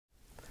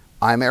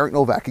I'm Eric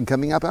Novak, and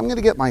coming up, I'm going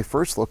to get my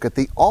first look at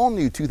the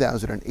all-new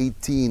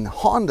 2018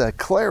 Honda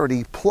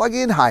Clarity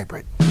plug-in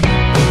hybrid.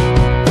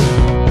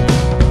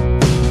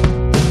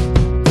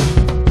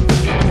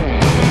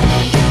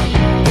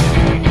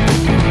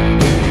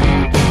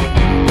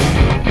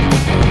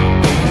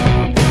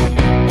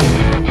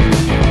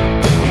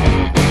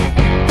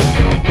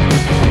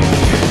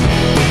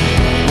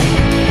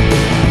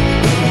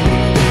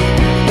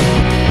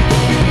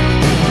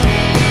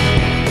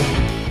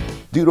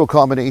 Due to a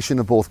combination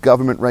of both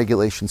government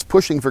regulations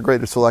pushing for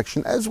greater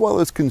selection as well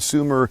as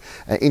consumer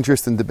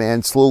interest and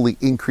demand slowly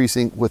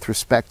increasing with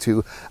respect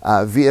to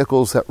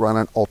vehicles that run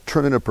on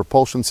alternative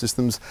propulsion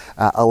systems,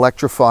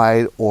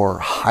 electrified or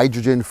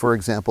hydrogen, for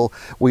example,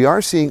 we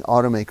are seeing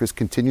automakers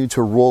continue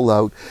to roll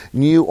out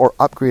new or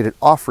upgraded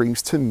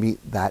offerings to meet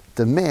that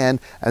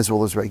demand as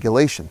well as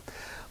regulation.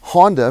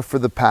 Honda, for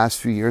the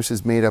past few years,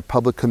 has made a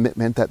public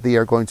commitment that they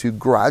are going to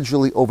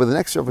gradually, over the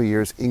next several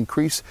years,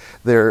 increase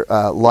their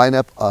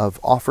lineup of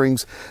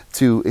offerings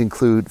to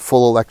include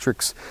full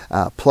electrics,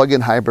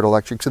 plug-in hybrid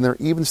electrics, and they're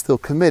even still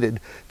committed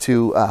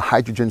to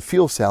hydrogen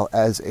fuel cell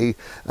as a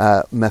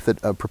method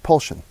of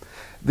propulsion.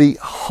 The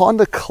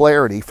Honda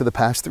Clarity for the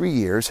past 3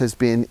 years has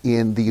been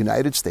in the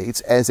United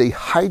States as a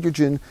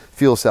hydrogen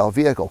fuel cell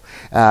vehicle.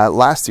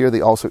 Last year,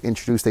 they also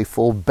introduced a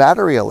full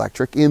battery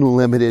electric in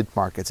limited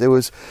markets. It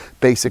was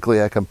basically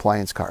a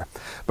compliance car.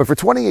 But for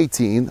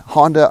 2018,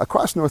 Honda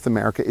across North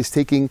America is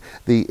taking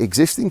the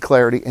existing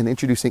Clarity and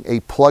introducing a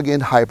plug-in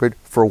hybrid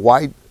for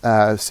wide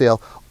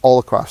sale all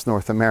across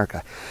North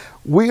America.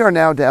 We are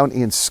now down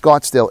in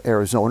Scottsdale,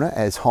 Arizona,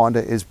 as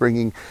Honda is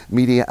bringing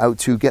media out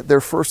to get their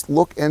first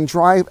look and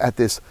drive at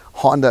this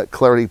Honda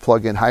Clarity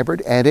plug-in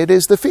hybrid, and it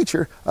is the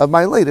feature of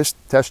my latest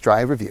test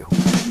drive review.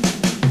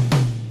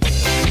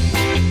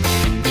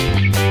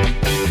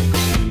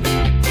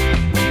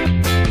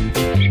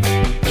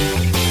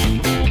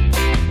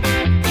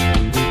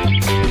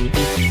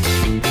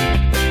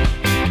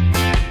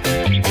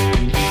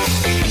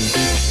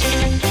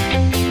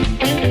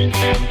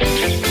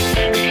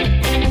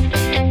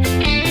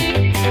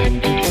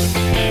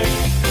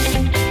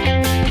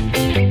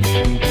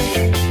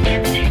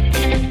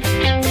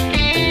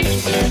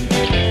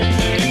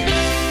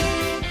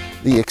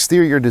 The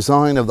exterior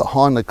design of the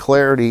Honda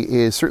Clarity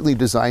is certainly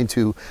designed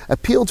to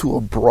appeal to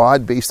a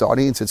broad-based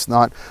audience. It's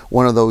not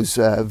one of those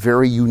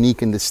very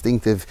unique and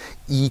distinctive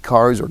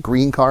e-cars or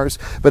green cars,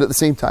 but at the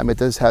same time, it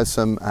does have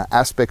some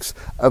aspects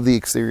of the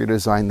exterior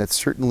design that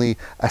certainly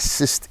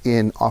assist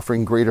in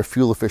offering greater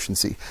fuel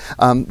efficiency.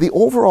 The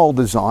overall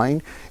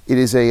design, it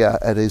is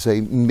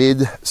a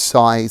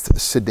mid-sized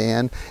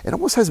sedan. It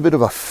almost has a bit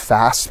of a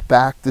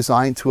fastback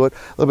design to it,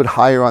 a little bit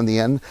higher on the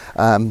end.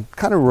 Kind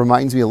of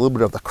reminds me a little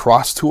bit of the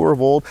Cross Tour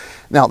of old.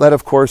 Now that,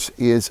 of course,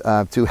 is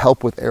to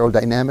help with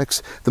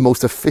aerodynamics. The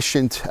most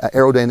efficient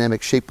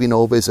aerodynamic shape we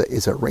know of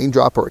is a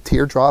raindrop or a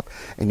teardrop,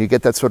 and you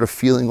get that sort of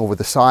feeling over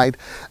the side.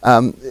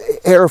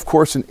 Air, of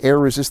course, and air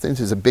resistance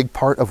is a big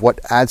part of what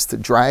adds to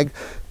drag.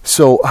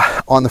 So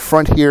on the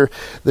front here,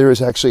 there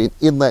is actually an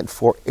inlet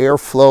for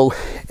airflow,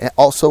 and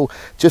also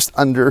just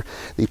under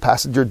the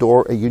passenger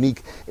door, a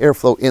unique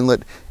airflow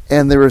inlet.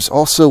 And there is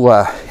also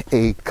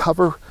a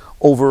cover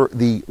over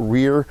the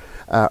rear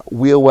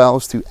wheel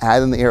wells to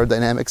add in the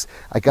aerodynamics.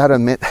 I gotta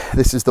admit,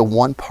 this is the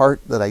one part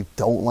that I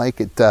don't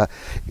like.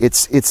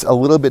 It's a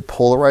little bit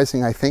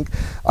polarizing, I think.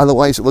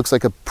 Otherwise, it looks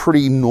like a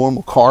pretty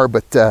normal car,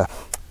 but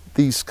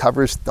these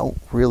covers don't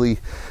really,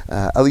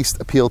 at least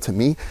appeal to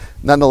me.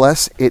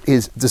 Nonetheless, it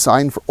is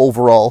designed for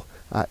overall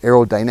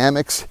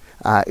aerodynamics.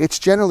 It's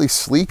generally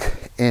sleek,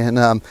 and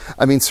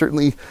I mean,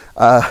 certainly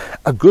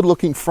a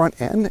good-looking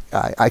front end.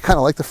 I kind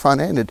of like the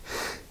front end.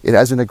 It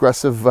has an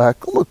aggressive,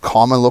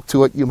 common look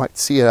to it. You might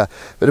see a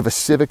bit of a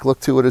Civic look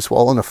to it as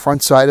well on the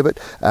front side of it.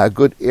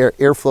 Good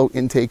airflow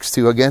intakes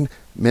to, again,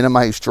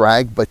 minimize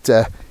drag. But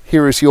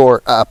here is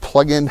your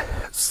plug-in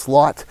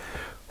slot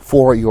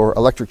for your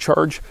electric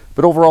charge.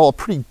 But overall, a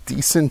pretty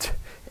decent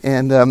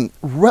and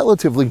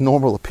relatively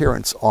normal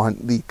appearance on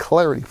the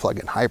Clarity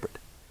plug-in hybrid.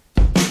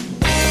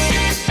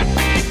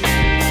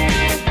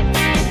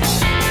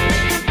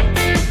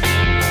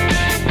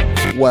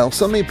 While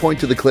some may point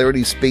to the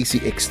Clarity's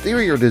spacey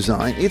exterior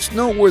design, it's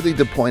noteworthy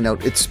to point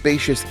out its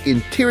spacious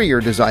interior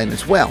design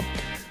as well.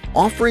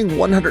 Offering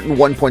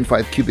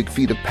 101.5 cubic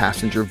feet of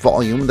passenger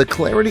volume, the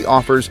Clarity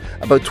offers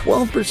about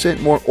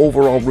 12% more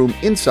overall room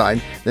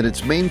inside than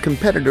its main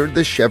competitor,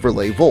 the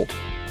Chevrolet Volt.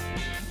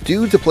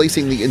 Due to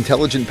placing the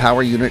intelligent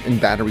power unit and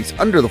batteries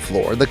under the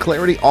floor, the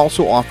Clarity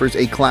also offers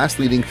a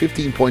class-leading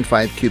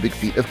 15.5 cubic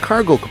feet of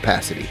cargo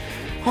capacity.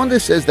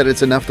 Honda says that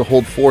it's enough to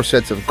hold 4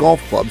 sets of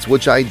golf clubs,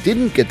 which I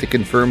didn't get to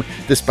confirm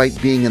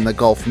despite being in the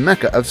golf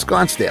mecca of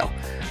Scottsdale.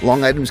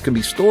 Long items can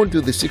be stored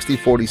through the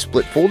 60/40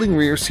 split folding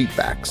rear seat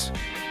backs.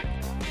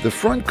 The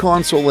front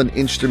console and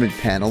instrument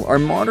panel are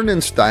modern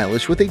and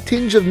stylish with a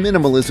tinge of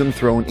minimalism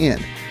thrown in.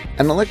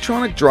 An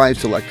electronic drive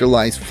selector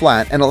lies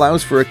flat and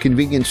allows for a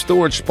convenient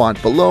storage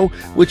spot below,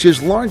 which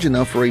is large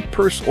enough for a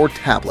purse or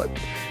tablet.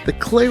 The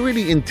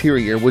Clarity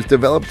interior was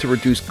developed to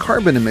reduce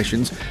carbon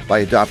emissions by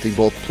adopting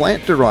both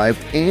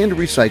plant-derived and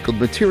recycled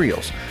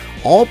materials.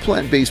 All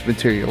plant-based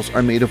materials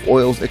are made of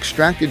oils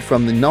extracted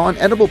from the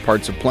non-edible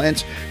parts of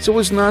plants so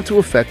as not to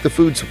affect the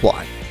food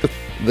supply.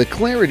 The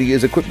Clarity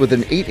is equipped with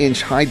an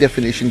 8-inch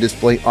high-definition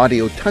display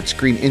audio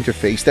touchscreen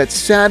interface that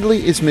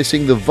sadly is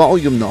missing the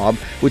volume knob,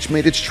 which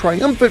made its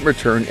triumphant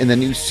return in the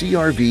new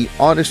CR-V,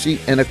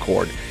 Odyssey, and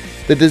Accord.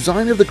 The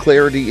design of the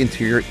Clarity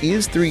interior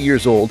is 3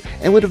 years old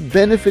and would have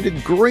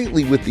benefited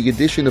greatly with the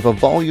addition of a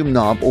volume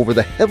knob over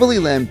the heavily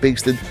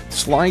lamp-based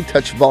slide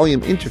touch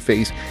volume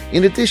interface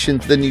in addition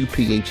to the new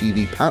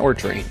PHEV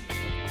powertrain.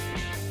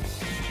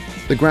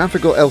 The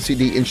graphical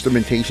LCD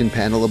instrumentation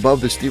panel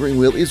above the steering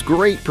wheel is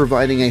great,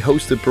 providing a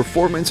host of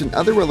performance and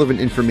other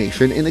relevant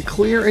information in a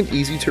clear and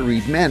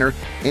easy-to-read manner,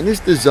 and is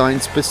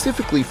designed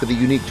specifically for the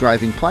unique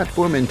driving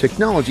platform and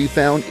technology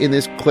found in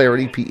this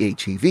Clarity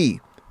PHEV.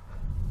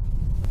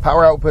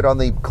 Power output on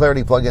the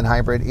Clarity plug-in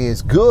hybrid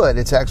is good.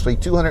 It's actually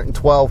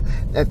 212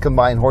 net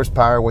combined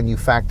horsepower when you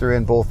factor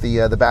in both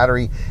the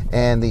battery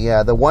and the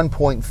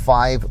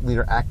 1.5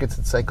 liter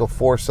Atkinson cycle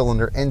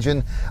 4-cylinder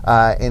engine,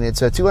 and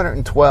it's a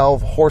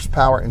 212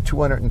 horsepower and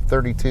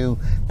 232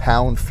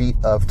 pound-feet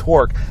of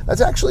torque. That's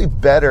actually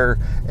better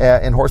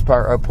in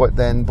horsepower output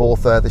than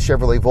both the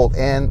Chevrolet Volt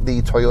and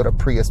the Toyota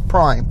Prius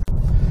Prime.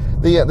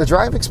 The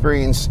drive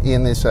experience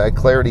in this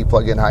Clarity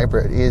plug-in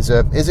hybrid is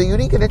a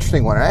unique and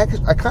interesting one.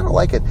 I kind of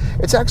like it.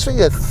 It's actually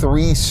a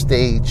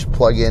 3-stage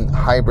plug-in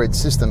hybrid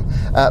system.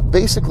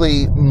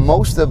 Basically,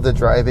 most of the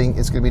driving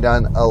is going to be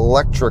done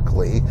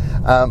electrically,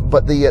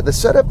 but the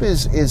setup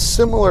is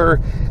similar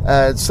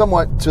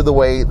somewhat to the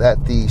way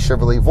that the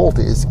Chevrolet Volt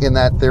is, in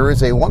that there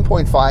is a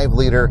 1.5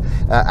 liter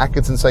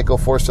Atkinson cycle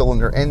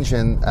 4-cylinder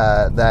engine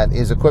that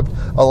is equipped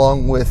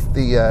along with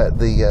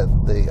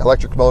the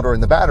electric motor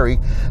and the battery.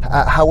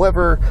 However,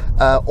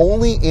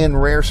 only in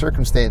rare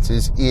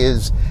circumstances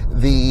is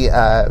the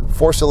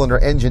 4-cylinder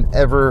engine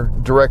ever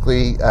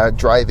directly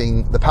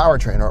driving the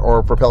powertrain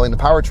or propelling the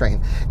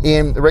powertrain.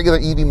 In the regular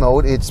EV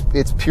mode,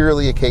 it's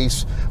purely a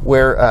case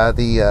where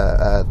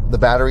the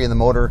battery and the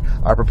motor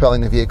are propelling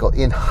the vehicle.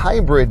 In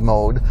hybrid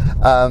mode,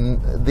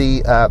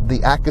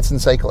 the Atkinson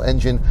cycle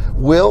engine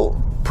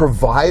will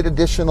provide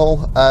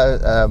additional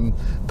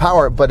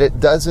power, but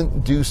it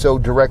doesn't do so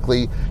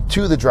directly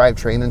to the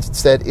drivetrain.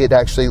 Instead, it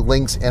actually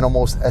links and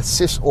almost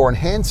assists or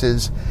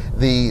enhances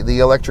the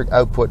electric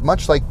output,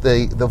 much like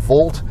the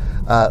Volt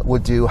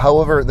would do.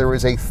 However, there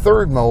is a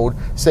third mode,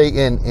 say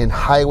in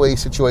highway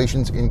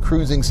situations, in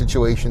cruising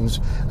situations,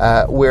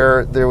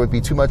 where there would be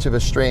too much of a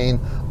strain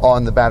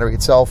on the battery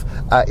itself.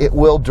 It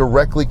will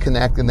directly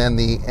connect, and then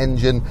the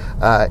engine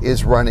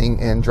is running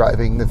and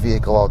driving the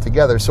vehicle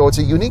altogether. So it's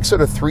a unique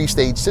sort of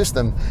 3-stage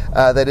system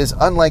that is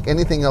unlike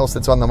anything else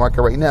that's on the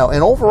market right now.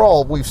 And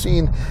overall, we've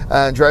seen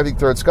driving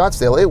through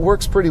Scottsdale, it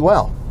works pretty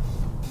well.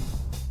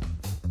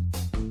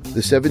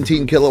 The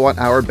 17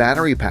 kilowatt-hour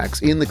battery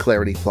packs in the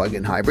Clarity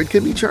plug-in hybrid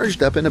can be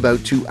charged up in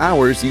about 2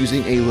 hours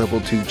using a level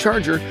 2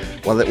 charger,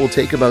 while it will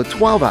take about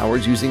 12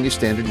 hours using a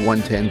standard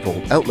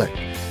 110-volt outlet.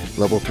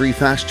 Level 3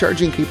 fast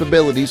charging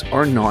capabilities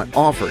are not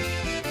offered.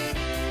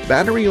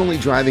 Battery-only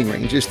driving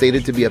range is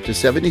stated to be up to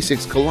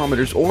 76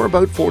 kilometers or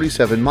about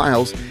 47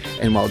 miles,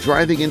 and while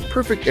driving in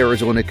perfect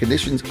Arizona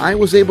conditions, I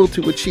was able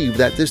to achieve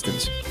that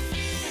distance.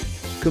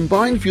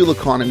 Combined fuel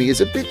economy is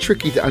a bit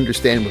tricky to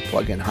understand with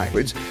plug-in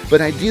hybrids,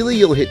 but ideally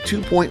you'll hit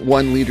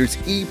 2.1 liters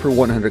E per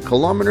 100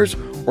 kilometers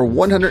or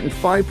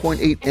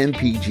 105.8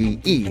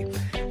 mpg E.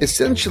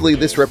 Essentially,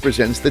 this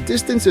represents the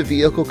distance a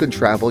vehicle can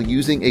travel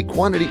using a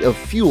quantity of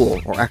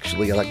fuel, or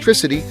actually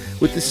electricity,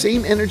 with the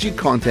same energy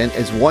content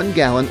as 1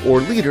 gallon or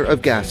liter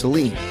of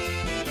gasoline.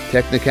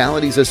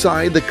 Technicalities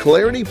aside, the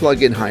Clarity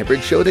plug-in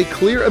hybrid showed a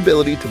clear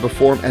ability to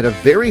perform at a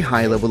very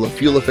high level of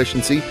fuel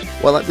efficiency,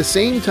 while at the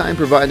same time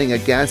providing a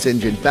gas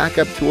engine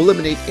backup to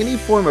eliminate any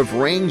form of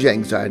range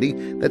anxiety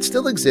that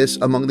still exists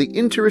among the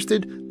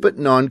interested but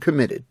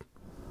non-committed.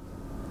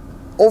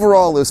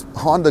 Overall, this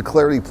Honda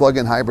Clarity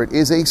plug-in hybrid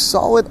is a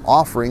solid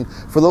offering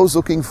for those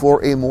looking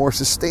for a more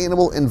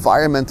sustainable,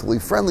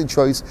 environmentally friendly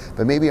choice,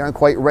 but maybe aren't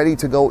quite ready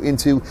to go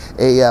into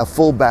a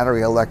full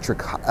battery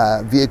electric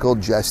vehicle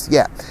just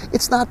yet.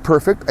 It's not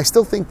perfect. I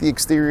still think the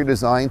exterior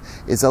design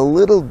is a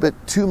little bit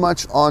too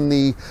much on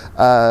the,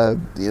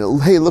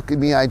 hey, look at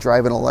me, I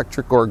drive an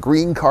electric or a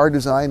green car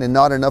design, and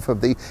not enough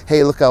of the,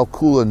 hey, look how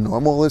cool and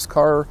normal this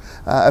car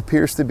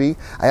appears to be.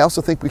 I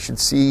also think we should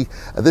see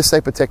this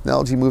type of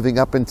technology moving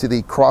up into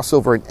the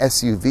crossover and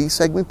SUV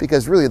segment,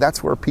 because really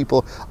that's where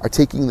people are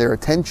taking their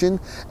attention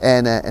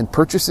and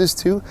purchases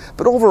to.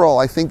 But overall,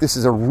 I think this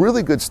is a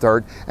really good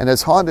start, and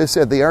as Honda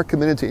said, they are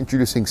committed to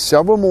introducing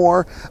several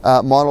more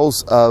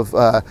models of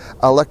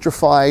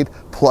electrified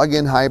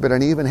plug-in hybrid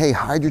and even, hey,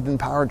 hydrogen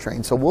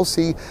powertrain. So we'll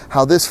see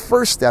how this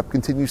first step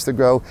continues to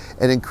grow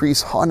and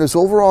increase Honda's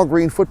overall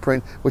green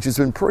footprint, which has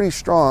been pretty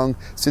strong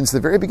since the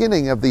very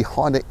beginning of the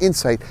Honda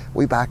Insight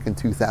way back in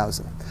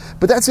 2000.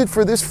 But that's it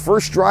for this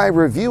first drive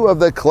review of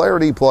the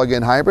Clarity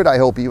plug-in hybrid. I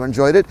hope you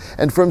enjoyed it.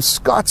 And from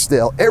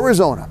Scottsdale,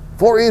 Arizona,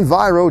 for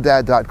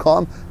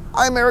EnviroDad.com,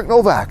 I'm Eric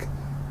Novak.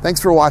 Thanks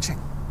for watching.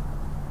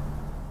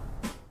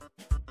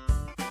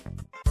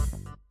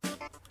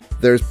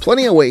 There's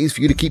plenty of ways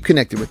for you to keep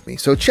connected with me,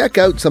 so check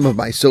out some of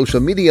my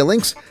social media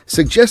links,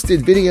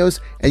 suggested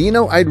videos, and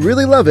I'd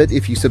really love it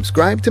if you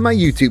subscribe to my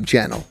YouTube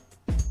channel.